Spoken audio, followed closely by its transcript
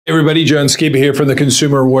Hey everybody, John Skiba here from the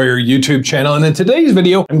Consumer Warrior YouTube channel, and in today's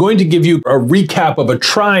video I'm going to give you a recap of a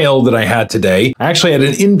trial that I had today. I actually had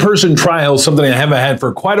an in-person trial, something I haven't had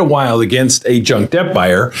for quite a while, against a junk debt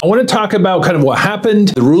buyer. I want to talk about kind of what happened,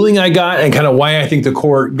 the ruling I got, and kind of why I think the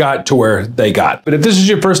court got to where they got. But if this is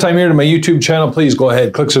your first time here to my YouTube channel, please go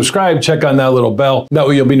ahead, click subscribe, check on that little bell. That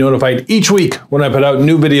way you'll be notified each week when I put out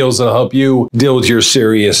new videos that'll help you deal with your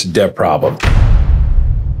serious debt problem.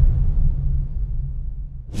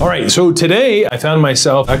 All right, so today I found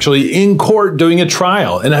myself actually in court doing a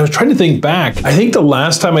trial, and I was trying to think back. I think the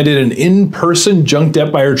last time I did an in-person junk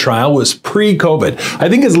debt buyer trial was pre-COVID. I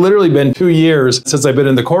think it's literally been 2 years since I've been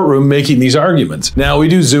in the courtroom making these arguments. Now, we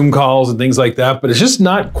do Zoom calls and things like that, but it's just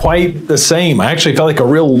not quite the same. I actually felt like a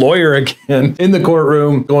real lawyer again in the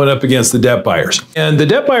courtroom going up against the debt buyers. And the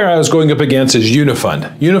debt buyer I was going up against is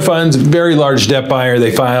Unifund. Unifund's a very large debt buyer.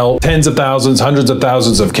 They file tens of thousands, hundreds of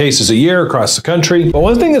thousands of cases a year across the country. But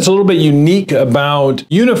one thing that's a little bit unique about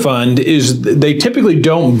Unifund is they typically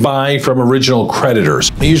don't buy from original creditors.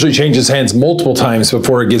 It usually changes hands multiple times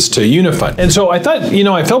before it gets to Unifund. And so I thought,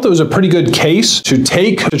 I felt it was a pretty good case to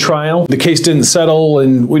take to trial. The case didn't settle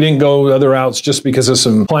and we didn't go other routes just because of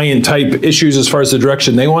some client type issues as far as the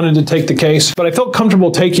direction they wanted to take the case. But I felt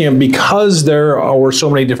comfortable taking it because there were so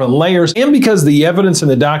many different layers and because the evidence and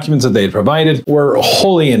the documents that they had provided were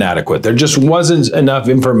wholly inadequate. There just wasn't enough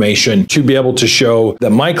information to be able to show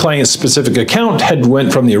that my client's specific account had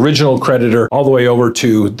went from the original creditor all the way over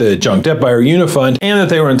to the junk debt buyer Unifund, and that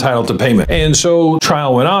they were entitled to payment. And so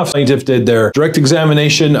trial went off. Plaintiff did their direct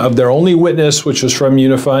examination of their only witness, which was from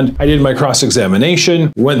Unifund. I did my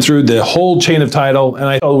cross-examination, went through the whole chain of title, and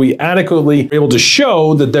I felt we adequately were able to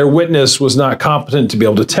show that their witness was not competent to be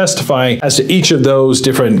able to testify as to each of those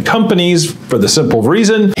different companies for the simple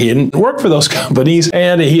reason he didn't work for those companies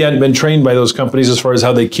and he hadn't been trained by those companies as far as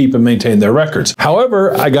how they keep and maintain their records. However,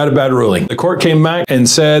 I got a bad ruling. The court came back and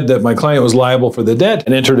said that my client was liable for the debt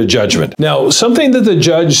and entered a judgment. Now, something that the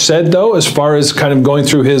judge said, though, as far as kind of going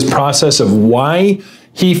through his process of why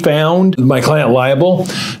he found my client liable,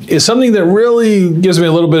 is something that really gives me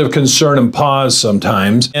a little bit of concern and pause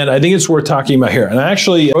sometimes. And I think it's worth talking about here. And I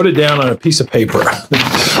actually wrote it down on a piece of paper.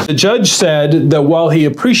 The judge said that while he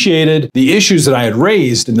appreciated the issues that I had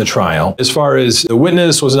raised in the trial, as far as the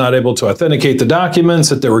witness was not able to authenticate the documents,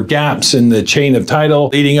 that there were gaps in the chain of title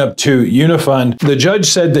leading up to Unifund, the judge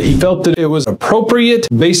said that he felt that it was appropriate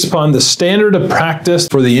based upon the standard of practice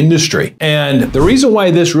for the industry. And the reason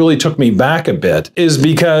why this really took me back a bit is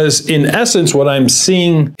because, in essence, what I'm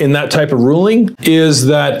seeing in that type of ruling is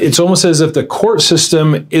that it's almost as if the court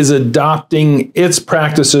system is adopting its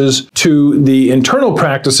practices to the internal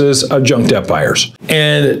practices of junk debt buyers.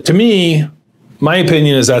 And to me, my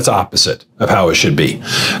opinion is that's opposite of how it should be.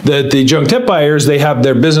 That the junk debt buyers, they have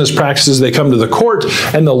their business practices, they come to the court,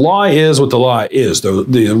 and the law is what the law is.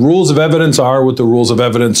 The rules of evidence are what the rules of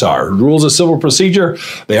evidence are. Rules of civil procedure,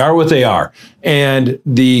 they are what they are. And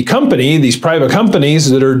the company, these private companies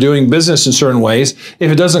that are doing business in certain ways,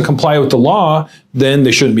 if it doesn't comply with the law, then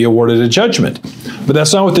they shouldn't be awarded a judgment. But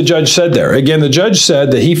that's not what the judge said there. Again, the judge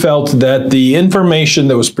said that he felt that the information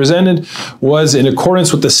that was presented was in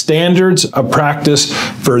accordance with the standards of practice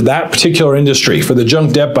for that particular industry, for the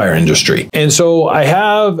junk debt buyer industry. And so I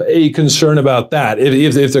have a concern about that.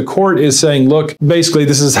 If the court is saying, look, basically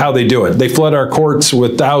this is how they do it. They flood our courts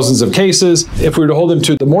with thousands of cases. If we were to hold them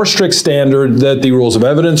to the more strict standard that the rules of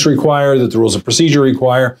evidence require, that the rules of procedure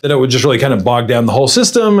require, then it would just really kind of bog down the whole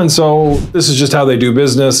system. And so this is just how they do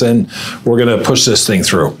business, and we're going to push this thing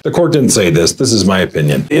through. The court didn't say this. This is my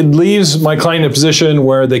opinion. It leaves my client in a position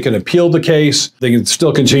where they can appeal the case, they can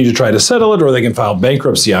still continue to try to settle it, or they can file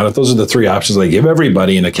bankruptcy on it. Those are the three options they give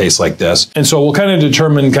everybody in a case like this. And so we'll kind of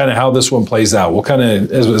determine kind of how this one plays out. We'll kind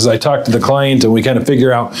of, as I talk to the client and we kind of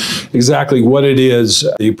figure out exactly what it is,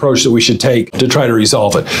 the approach that we should take to try to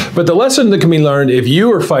resolve it. But the lesson that can be learned, if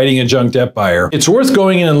you are fighting a junk debt buyer, it's worth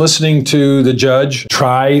going in and listening to the judge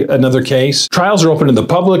try another case. Trials are open to the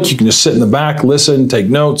public. You can just sit in the back, listen, take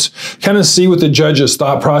notes, kind of see what the judge's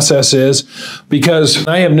thought process is, because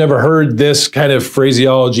I have never heard this kind of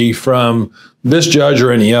phraseology from this judge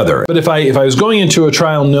or any other. But if I was going into a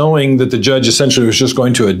trial knowing that the judge essentially was just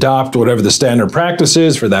going to adopt whatever the standard practice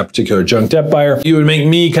is for that particular junk debt buyer, it would make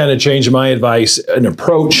me kind of change my advice and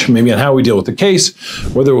approach, maybe on how we deal with the case,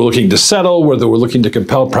 whether we're looking to settle, whether we're looking to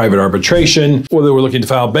compel private arbitration, whether we're looking to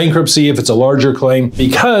file bankruptcy if it's a larger claim,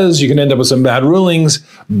 because you can end up with some bad rulings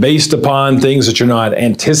based upon things that you're not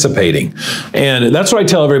anticipating. And that's what I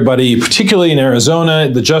tell everybody, particularly in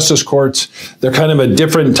Arizona, the justice courts, they're kind of a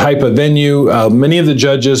different type of venue. Many of the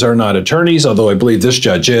judges are not attorneys, although I believe this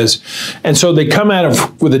judge is. And so they come at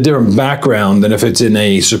it with a different background than if it's in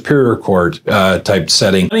a superior court type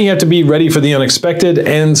setting. And you have to be ready for the unexpected.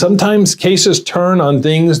 And sometimes cases turn on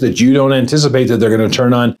things that you don't anticipate that they're going to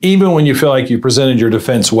turn on, even when you feel like you presented your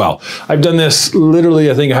defense well. I've done this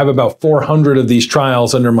literally, I think I have about 400 of these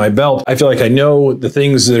trials under my belt. I feel like I know the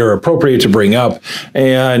things that are appropriate to bring up.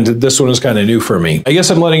 And this one is kind of new for me. I guess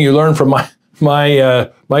I'm letting you learn from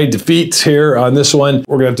my defeats here on this one.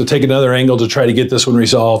 We're gonna have to take another angle to try to get this one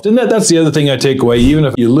resolved. And that's the other thing I take away. Even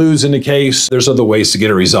if you lose in a case, there's other ways to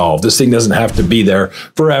get it resolved. This thing doesn't have to be there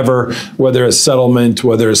forever, whether it's settlement,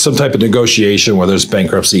 whether it's some type of negotiation, whether it's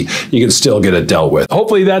bankruptcy, you can still get it dealt with.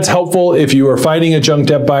 Hopefully that's helpful if you are fighting a junk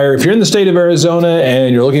debt buyer. If you're in the state of Arizona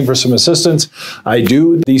and you're looking for some assistance, I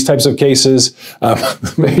do these types of cases.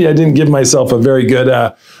 Maybe I didn't give myself a very good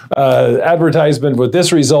advertisement with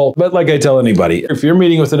this result, but like I tell anybody, if you're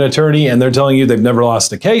meeting with an attorney and they're telling you they've never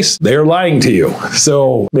lost a case, they're lying to you.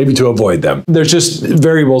 So maybe to avoid them. There's just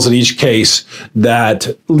variables in each case that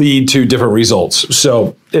lead to different results.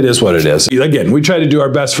 So it is what it is. Again, we try to do our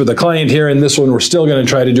best for the client here. In this one, we're still going to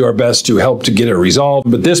try to do our best to help to get it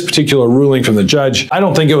resolved. But this particular ruling from the judge, I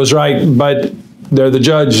don't think it was right, but they're the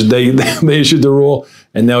judge. They issued the rule.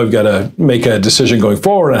 And now we've got to make a decision going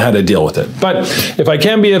forward on how to deal with it. But if I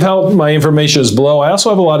can be of help, my information is below. I also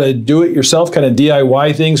have a lot of do-it-yourself kind of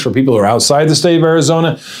DIY things for people who are outside the state of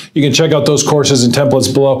Arizona. You can check out those courses and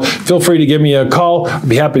templates below. Feel free to give me a call. I'd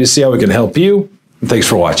be happy to see how we can help you. And thanks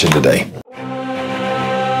for watching today.